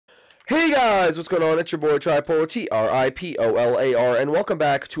Hey guys, what's going on? It's your boy Tripolar, Tripolar, and welcome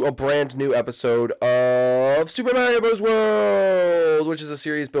back to a brand new episode of Super Mario Bros. World, which is a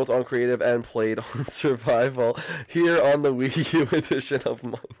series built on creative and played on survival here on the Wii U edition of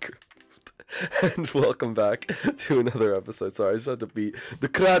Minecraft. And welcome back to another episode. Sorry, I just had to beat the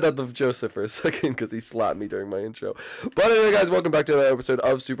crap out of Joseph for a second because he slapped me during my intro. But anyway, guys, welcome back to another episode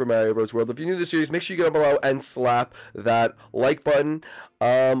of Super Mario Bros. World. If you're new to the series, make sure you get down below and slap that like button.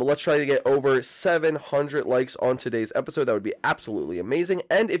 Let's try to get over 700 likes on today's episode. That would be absolutely amazing.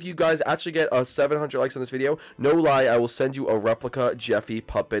 And if you guys actually get 700 likes on this video, no lie, I will send you a replica Jeffy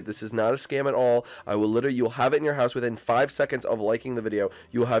puppet. This is not a scam at all. I will literally, you'll have it in your house within 5 seconds of liking the video.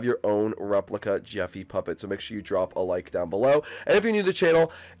 You'll have your own replica Jeffy puppet. So make sure you drop a like down below. And if you're new to the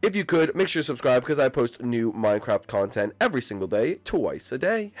channel, if you could, make sure to subscribe because I post new Minecraft content every single day, twice a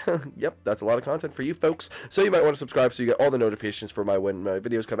day. Yep, that's a lot of content for you folks. So you might want to subscribe so you get all the notifications for my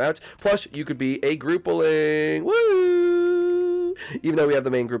videos come out. Plus, you could be a groupaling. Woo! Even though we have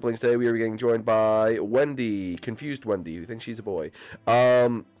the main groupalings today, we are getting joined by Wendy, confused Wendy, who thinks she's a boy.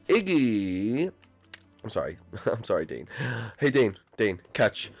 Iggy. I'm sorry, Dane. Hey, Dane,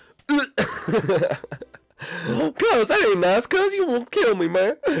 catch. Cuz that ain't nice, cuz you won't kill me,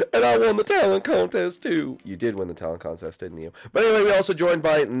 man. And I won the talent contest too. You did win the talent contest, didn't you? But anyway, we're also joined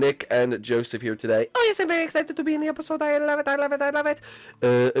by Nick and Joseph here today. Oh yes, I'm very excited to be in the episode. I love it, I love it, I love it.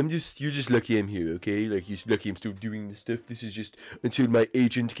 You're just lucky I'm here, okay? Like, you're lucky I'm still doing this stuff. This is just until my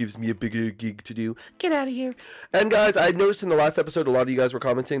agent gives me a bigger gig to do. Get out of here. And guys, I noticed in the last episode, a lot of you guys were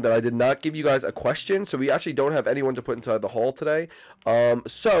commenting that I did not give you guys a question. So we actually don't have anyone to put inside the hall today.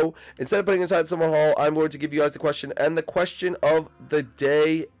 So instead of putting inside someone hall, I'm going to give you guys the question, and the question of the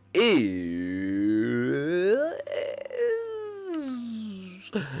day is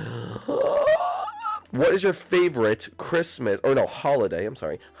what is your favorite Christmas, or no, holiday, I'm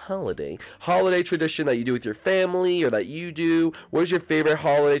sorry, holiday tradition that you do with your family or that you do? What is your favorite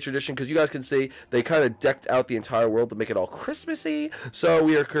holiday tradition? Because you guys can see they kind of decked out the entire world to make it all Christmassy. So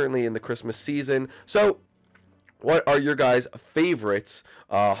we are currently in the Christmas season. So what are your guys' favorites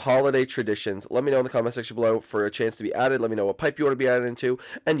holiday traditions? Let me know in the comment section below for a chance to be added. Let me know what pipe you want to be added into,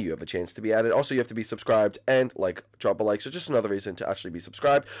 and you have a chance to be added. Also, you have to be subscribed and drop a like. So just another reason to actually be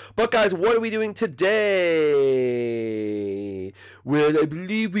subscribed. But guys, what are we doing today? Well, I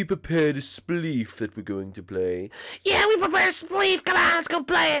believe we prepared a spleef that we're going to play. Yeah, we prepared a spleef. Come on, let's go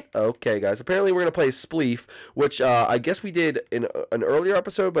play it. Okay, guys. Apparently, we're going to play a spleef, which I guess we did in an earlier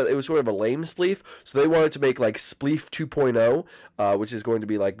episode, but it was sort of a lame spleef. So they wanted to make Spleef 2.0, which is going to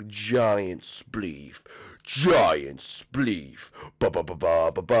be like giant spleef. Oh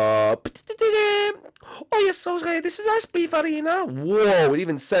yes, so this is our spleef arena. Whoa, it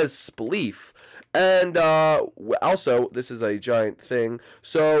even says spleef. And also, this is a giant thing.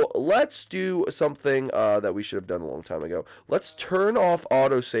 So let's do something that we should have done a long time ago. Let's turn off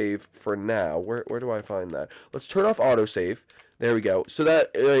autosave for now. Where do I find that? Let's turn off autosave. There we go. So that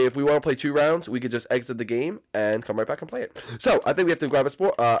if we want to play 2 rounds, we could just exit the game and come right back and play it. So I think we have to grab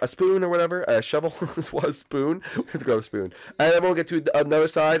a spoon or whatever, a shovel. This was a spoon. We have to grab a spoon. And everyone get to another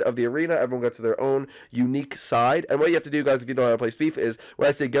side of the arena. Everyone get to their own unique side. And what you have to do, guys, if you don't know how to play Spleef, is when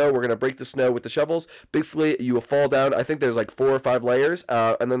I say go, we're going to break the snow with the shovels. Basically, you will fall down. I think there's like 4 or 5 layers.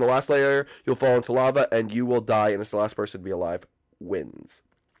 And then the last layer, you'll fall into lava and you will die. And it's the last person to be alive wins.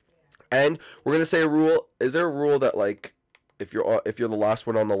 And we're going to say a rule. Is there a rule that if you're the last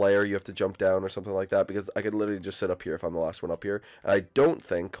one on the layer, you have to jump down or something like that? Because I could literally just sit up here if I'm the last one up here. And I don't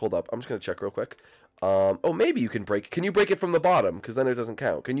think, hold up, I'm just going to check real quick. Oh, maybe you can break. Can you break it from the bottom? Because then it doesn't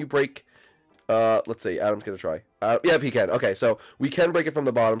count. Can you break, let's see, Adam's going to try. Yep, he can. Okay, so we can break it from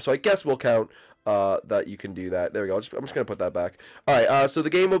the bottom. So I guess we'll count that you can do that. There we go. I'm just going to put that back. All right, so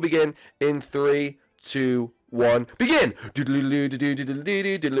the game will begin in 3, 2, 1, begin!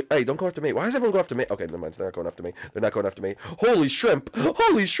 Hey, don't go after me. Why does everyone go after me? Okay, never mind. They're not going after me. They're not going after me. Holy shrimp!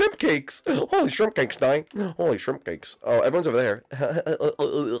 Holy shrimp cakes! Holy shrimp cakes, Nine! Holy shrimp cakes. Oh, everyone's over there.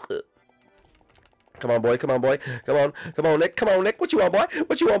 Come on, boy. Come on, boy. Come on. Come on, Nick. Come on, Nick. What you want, boy?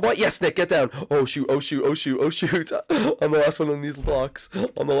 What you want, boy? Yes, Nick, get down. Oh, shoot. Oh, shoot. Oh, shoot. Oh, shoot. I'm the last one on these blocks.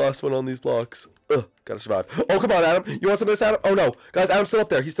 I'm the last one on these blocks. Ugh, gotta survive. Oh, come on, Adam. You want some of this, Adam? Oh, no. Guys, Adam's still up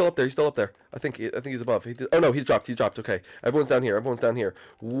there. He's still up there. He's still up there. I think he's above. Oh, no, he's dropped. He's dropped. Okay. Everyone's down here. Everyone's down here.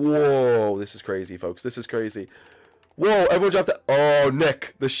 Whoa. This is crazy, folks. This is crazy. Whoa, everyone dropped it. Oh,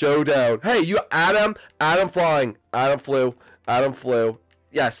 Nick, the showdown. Hey, you, Adam. Adam flying. Adam flew. Adam flew.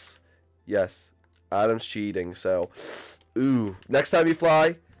 Yes. Yes. Adam's cheating, so. Ooh. Next time you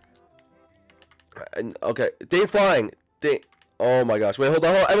fly. Okay. Dane's flying. Dane. Oh my gosh. Wait, hold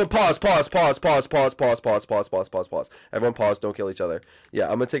on. Everyone pause. Everyone pause. Don't kill each other. Yeah,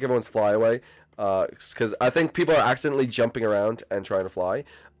 I'm going to take everyone's fly away. Because I think people are accidentally jumping around and trying to fly.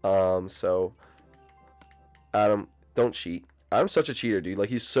 So, Adam, don't cheat. Adam's such a cheater, dude. Like,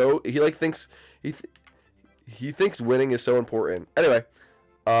 he like thinks, he thinks winning is so important. Anyway,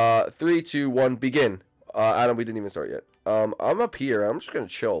 3, 2, 1, begin. Adam, we didn't even start yet. I'm up here. I'm just going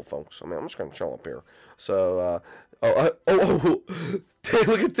to chill, folks. I mean, I'm just going to chill up here. So, Dane,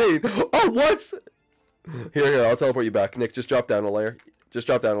 look at Dane. Oh, what? Here, I'll teleport you back. Nick, just drop down a layer. Just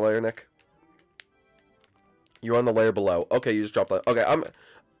drop down a layer, Nick. You're on the layer below. Okay, you just dropped down. Okay,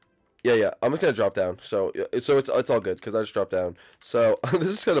 yeah, I'm just gonna drop down. So it's all good because I just dropped down. So this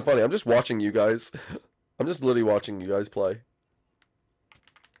is kind of funny. I'm just watching you guys. I'm just literally watching you guys play.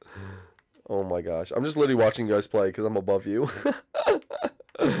 Oh my gosh, I'm just literally watching you guys play because I'm above you.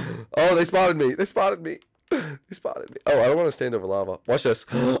 Oh, they spotted me. They spotted me. They spotted me. Oh, I don't want to stand over lava. Watch this.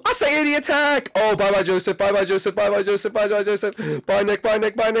 I say any attack. Oh, bye Joseph. Bye Joseph. Bye Joseph. Bye Joseph. Bye Nick. Bye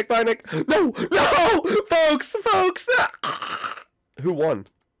Nick. Bye Nick. Bye Nick. No, folks. Who won?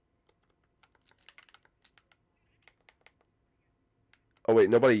 Oh wait,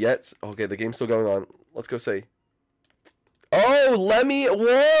 nobody yet. Okay, the game's still going on. Let's go see. Oh, Lemmy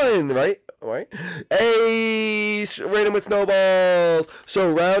won, right? Hey, random with snowballs.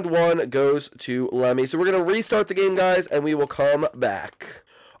 So round 1 goes to Lemmy. So we're going to restart the game, guys, and we will come back.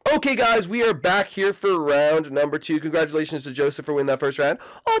 Okay, guys, we are back here for round number 2. Congratulations to Joseph for winning that first round.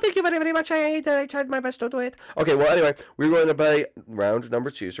 Oh, thank you very, very much. I tried my best to do it. Okay, well, anyway, we're going to play round number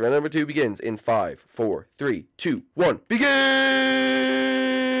 2. So round number 2 begins in 5, 4, 3, 2, 1. Begin!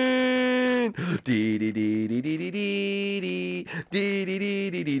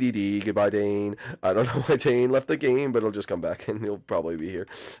 Goodbye, Dane. I don't know why Dane left the game, but he'll just come back and he'll probably be here.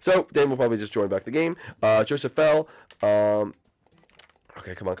 So Dane will probably just join back the game. Joseph fell.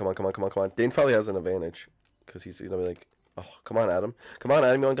 Okay, come on. Dane probably has an advantage because he's gonna be like, oh, come on, Adam. You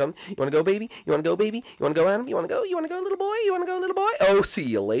wanna come? You wanna go, baby? You wanna go, Adam? You wanna go, little boy? Oh, see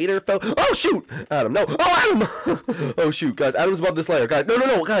you later, fell. Oh, shoot! Adam, no. Oh, Adam! Oh, shoot, guys. Adam's above this layer. Guys,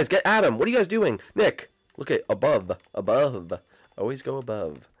 no, guys, get Adam. What are you guys doing? Nick, look at above. Always go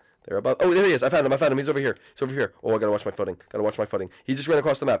above. They're above. Oh, there he is. I found him. He's over here. Oh, I gotta watch my footing. He just ran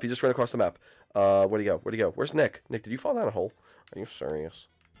across the map. Where'd he go? Where's Nick? Nick, did you fall down a hole? Are you serious?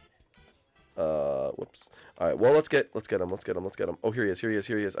 Whoops. Alright, well, let's get him. Oh, here he is.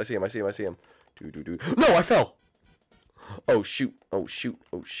 I see him. No, I fell! Oh, shoot.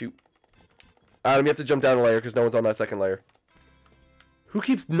 Adam, you have to jump down a layer because no one's on that second layer. Who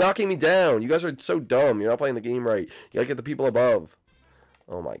keeps knocking me down? You guys are so dumb. You're not playing the game right. You gotta get the people above.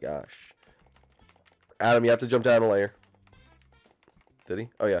 Oh, my gosh. Adam, you have to jump down a layer. Did he?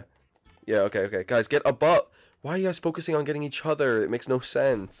 Oh, yeah. Yeah, okay. Guys, get above. Why are you guys focusing on getting each other? It makes no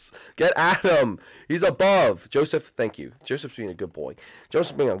sense. Get Adam. He's above. Joseph, thank you. Joseph's being a good boy.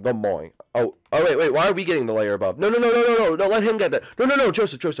 Oh, wait. Why are we getting the layer above? No. Let him get that. No.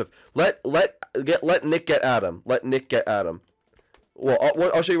 Joseph. Let Nick get Adam. Well,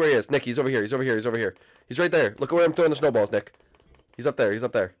 I'll show you where he is. Nick, he's over here. He's right there. Look where I'm throwing the snowballs, Nick. He's up there. You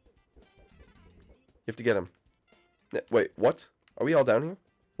have to get him. Wait, what? Are we all down here?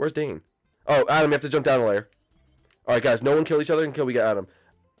 Where's Dane? Oh, Adam, you have to jump down a layer. Alright, guys, no one kill each other until we get Adam.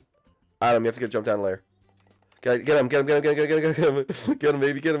 Adam, you have to jump down a layer. Get him,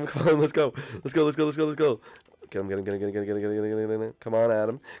 baby, get him. Come on, let's go. Get him. Come on,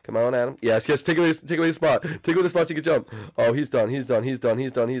 Adam. Yes, take away the spot. Take away the spot so you can jump. Oh, he's done. Alright,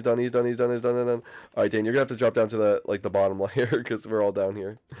 Dane, you're gonna have to drop down to the bottom layer because we're all down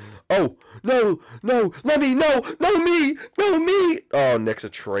here. Oh, no, let me, no, me. Oh, Nick's a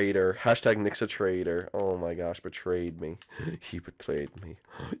traitor. Hashtag Nick's a traitor. Oh my gosh, betrayed me. He betrayed me.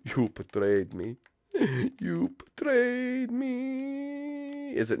 You betrayed me.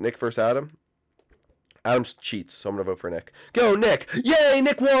 Is it Nick versus Adam? Adam cheats, so I'm gonna vote for Nick. Go, Nick! Yay,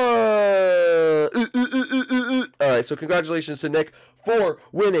 Nick won! Alright, so congratulations to Nick for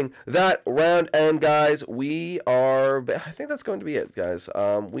winning that round. And guys, I think that's going to be it, guys.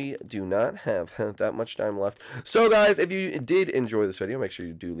 We do not have that much time left. So guys, if you did enjoy this video, make sure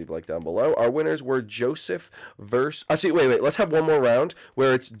you do leave a like down below. Our winners were Joseph versus... Actually, wait. Let's have one more round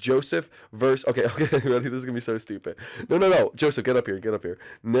where it's Joseph versus... Okay, ready? This is gonna be so stupid. No. Joseph, get up here.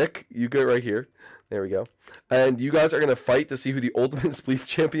 Nick, you get right here. There we go. And you guys are going to fight to see who the ultimate Spleef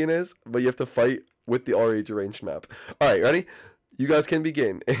champion is, but you have to fight with the RH arranged map. Alright, ready? You guys can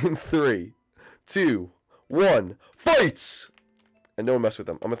begin in 3, 2, 1, fights! And don't mess with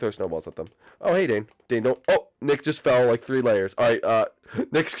them. I'm gonna throw snowballs at them. Oh, hey, Dane. Dane, don't. Oh, Nick just fell like 3 layers. All right,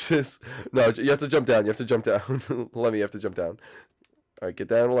 Nick's just. No, you have to jump down. You have to jump down. Let me. You have to jump down. All right, get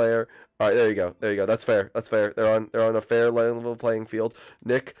down a layer. All right, there you go. There you go. That's fair. That's fair. They're on a fair level playing field.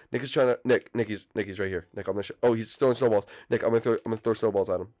 Nick is trying to. Nicky's right here. Nick, I'm gonna. Oh, he's throwing snowballs. Nick, I'm gonna throw snowballs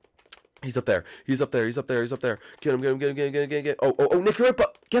at him. He's up there. He's up there. He's up there. He's up there. Get him. Get him. Get him. Get him. Get him. Get him. Get him. Oh, Nick, you're right.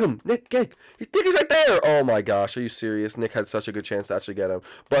 Get him. Nick, Nick. He's right there. Oh my gosh. Are you serious? Nick had such a good chance to actually get him,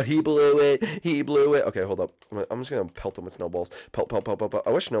 but he blew it. He blew it. Okay, hold up. I'm just gonna pelt him with snowballs. Pelt, pelt, pelt, pelt, pelt. I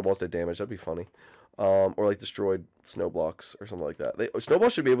wish snowballs did damage. That'd be funny. Or like destroyed snow blocks or something like that.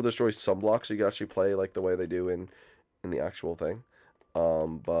 Snowballs should be able to destroy some blocks, so you can actually play like the way they do in the actual thing.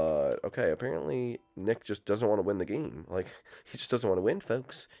 But okay, apparently Nick just doesn't want to win the game. Like, he just doesn't want to win,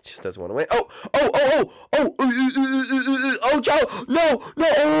 folks. He just doesn't want to win. Joe, no.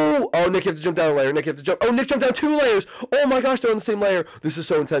 Oh, Nick, you have to jump down a layer. Nick, you have to jump. Oh, Nick jumped down 2 layers. Oh my gosh, they're on the same layer. This is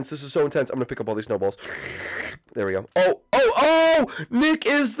so intense. This is so intense. I'm gonna pick up all these snowballs. There we go. Oh, Nick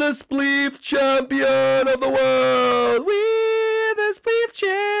is the Spleef champion of the world. We're the Spleef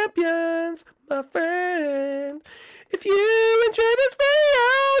champions, my friend. If you enjoyed this video,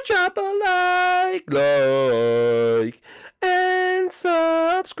 drop a like, and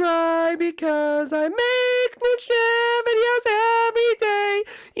subscribe, because I make new videos every day.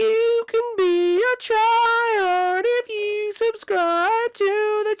 You can be a tryhard if you subscribe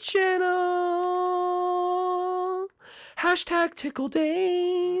to the channel. Hashtag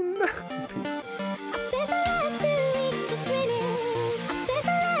TickleDane. Peace.